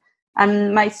suggest it.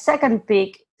 And my second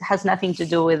pick has nothing to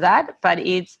do with that, but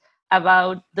it's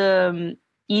about the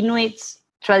Inuits'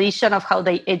 tradition of how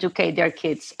they educate their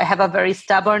kids. I have a very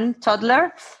stubborn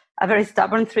toddler, a very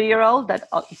stubborn 3-year-old that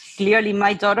is clearly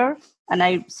my daughter.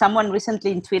 And someone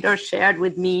recently in Twitter shared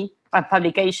with me a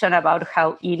publication about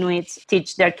how Inuits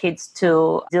teach their kids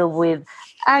to deal with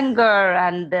anger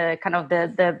and the kind of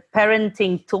the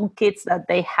parenting toolkits that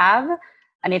they have.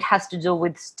 And it has to do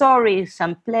with stories,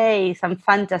 some play, some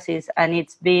fantasies. And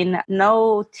it's been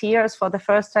no tears for the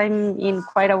first time in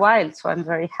quite a while. So I'm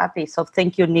very happy. So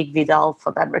thank you, Nick Vidal,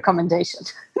 for that recommendation.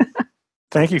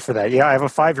 Thank you for that. Yeah, I have a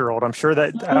 5-year-old. I'm sure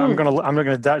that I'm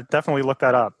gonna definitely look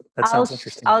that up. That sounds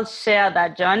interesting. I'll share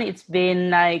that, John. It's been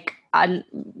like an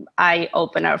eye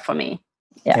opener for me.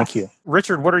 Yeah. Thank you,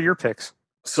 Richard. What are your picks?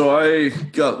 So I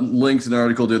got linked an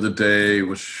article the other day,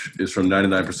 which is from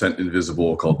 99%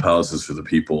 Invisible, called Palaces for the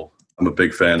People. I'm a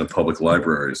big fan of public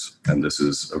libraries, and this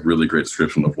is a really great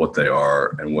description of what they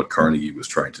are and what Carnegie was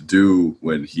trying to do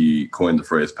when he coined the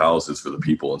phrase Palaces for the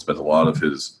People and spent a lot of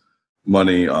his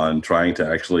money on trying to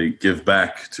actually give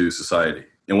back to society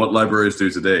and what libraries do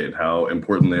today and how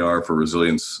important they are for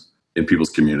resilience in people's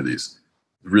communities.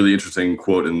 Really interesting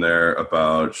quote in there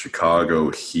about Chicago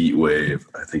heat wave,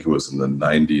 I think it was in the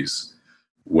 90s,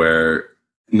 where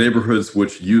neighborhoods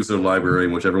which used their library,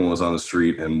 in which everyone was on the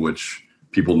street, and which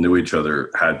people knew each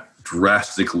other, had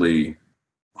drastically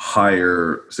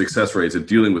higher success rates at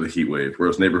dealing with a heat wave,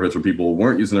 whereas neighborhoods where people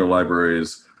weren't using their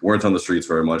libraries, weren't on the streets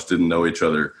very much, didn't know each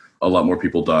other, a lot more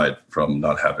people died from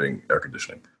not having air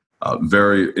conditioning.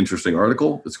 Very interesting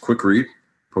article. It's a quick read,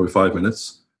 probably 5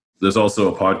 minutes. There's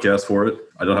also a podcast for it.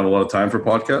 I don't have a lot of time for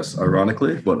podcasts,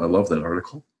 ironically, but I love that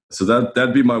article. So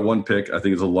that'd be my one pick. I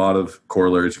think there's a lot of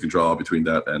corollaries you can draw between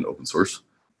that and open source.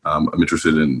 I'm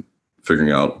interested in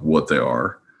figuring out what they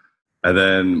are. And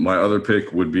then my other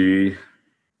pick would be,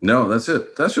 no, that's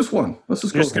it. That's just one. Let's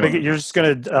just You're just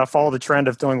gonna follow the trend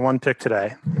of doing one pick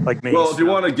today, like me. Well, if you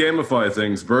want to gamify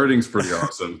things, birding's pretty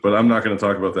awesome, but I'm not going to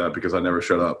talk about that because I never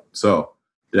shut up. So,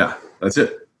 yeah, that's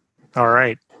it. All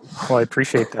right. Well, I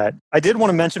appreciate that. I did want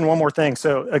to mention one more thing.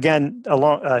 So, again,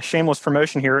 a shameless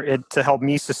promotion here to help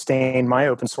me sustain my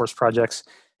open source projects.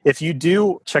 If you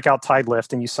do check out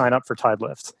TideLift and you sign up for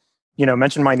TideLift,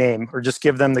 mention my name or just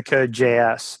give them the code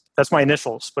JS. That's my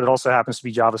initials, but it also happens to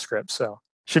be JavaScript. So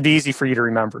should be easy for you to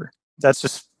remember. That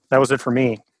was it for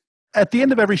me. At the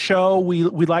end of every show, we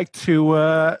like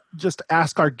to just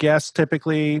ask our guests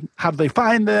typically, how do they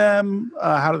find them?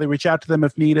 How do they reach out to them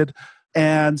if needed?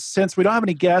 And since we don't have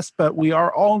any guests, but we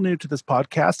are all new to this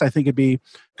podcast, I think it'd be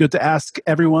good to ask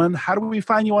everyone, how do we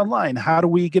find you online? How do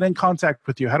we get in contact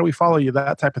with you? How do we follow you?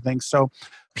 That type of thing. So,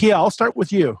 Pia, I'll start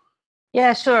with you.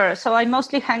 Yeah, sure. So I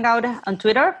mostly hang out on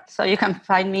Twitter. So you can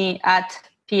find me at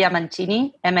Pia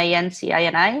Mancini,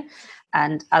 Mancini,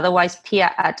 and otherwise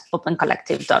Pia at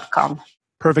opencollective.com.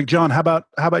 Perfect. John, how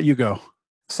about you go?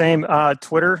 Same.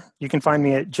 Twitter. You can find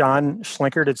me at John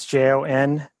Schlinkert. It's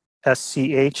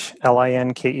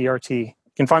JONSCHLINKERT. You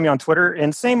can find me on Twitter,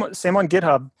 and same on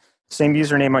GitHub. Same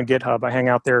username on GitHub. I hang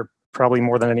out there probably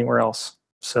more than anywhere else.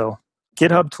 So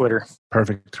GitHub, Twitter.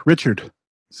 Perfect. Richard.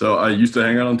 So I used to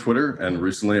hang out on Twitter, and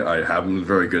recently I haven't been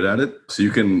very good at it. So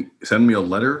you can send me a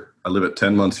letter. I live at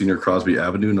 10 Monsignor Crosby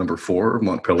Avenue, number 4,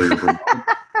 Montpelier, Vermont,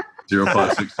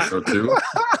 05602.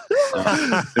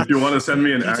 If you want to send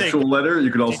me an actual letter, you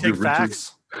could also do Richard.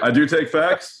 I do take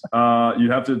fax.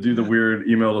 You have to do the weird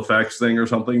email to fax thing or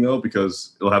something, though,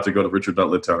 because it'll have to go to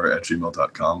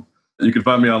richard.littauer@gmail.com. You can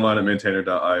find me online at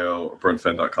maintainer.io or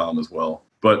burnfen.com as well.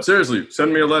 But seriously,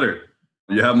 send me a letter.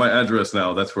 You have my address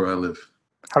now. That's where I live.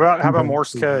 How about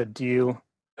Morse code?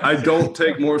 I don't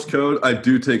take Morse code. I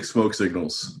do take smoke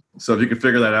signals. So if you can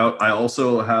figure that out. I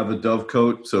also have a dove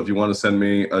coat. So if you want to send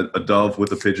me a dove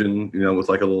with a pigeon, with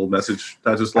like a little message.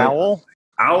 That's just owl?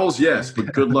 Owls, yes.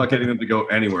 But good luck getting them to go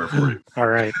anywhere for you. All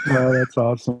right. Oh, that's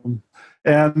awesome.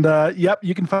 And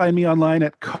you can find me online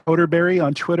at Coderberry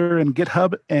on Twitter and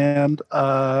GitHub. And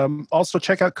also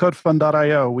check out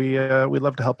codefund.io. We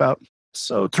love to help out.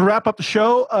 So to wrap up the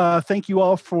show, thank you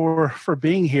all for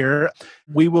being here.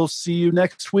 We will see you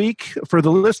next week. For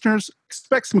the listeners,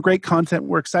 expect some great content.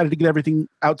 We're excited to get everything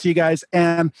out to you guys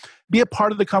and be a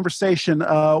part of the conversation.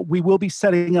 We will be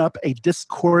setting up a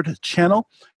Discord channel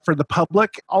for the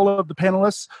public. All of the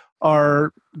panelists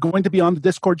are going to be on the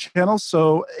Discord channel.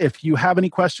 So if you have any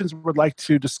questions or would like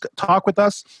to talk with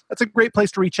us, that's a great place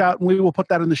to reach out, and we will put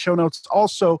that in the show notes.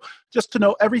 Also, just to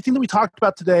know, everything that we talked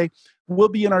about today will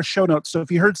be in our show notes. So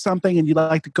if you heard something and you'd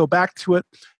like to go back to it,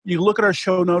 you look at our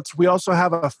show notes. We also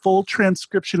have a full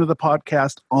transcription of the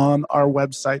podcast on our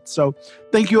website. So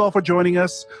thank you all for joining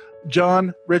us.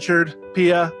 John, Richard,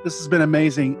 Pia, this has been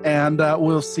amazing. And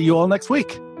we'll see you all next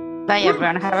week. Bye,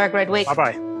 everyone. Have a great week.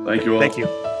 Bye-bye. Thank you all. Thank you.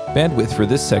 Bandwidth for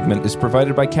this segment is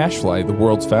provided by CacheFly, the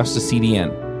world's fastest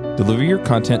CDN. Deliver your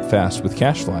content fast with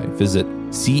CacheFly. Visit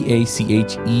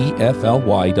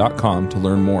CacheFly.com to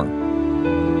learn more.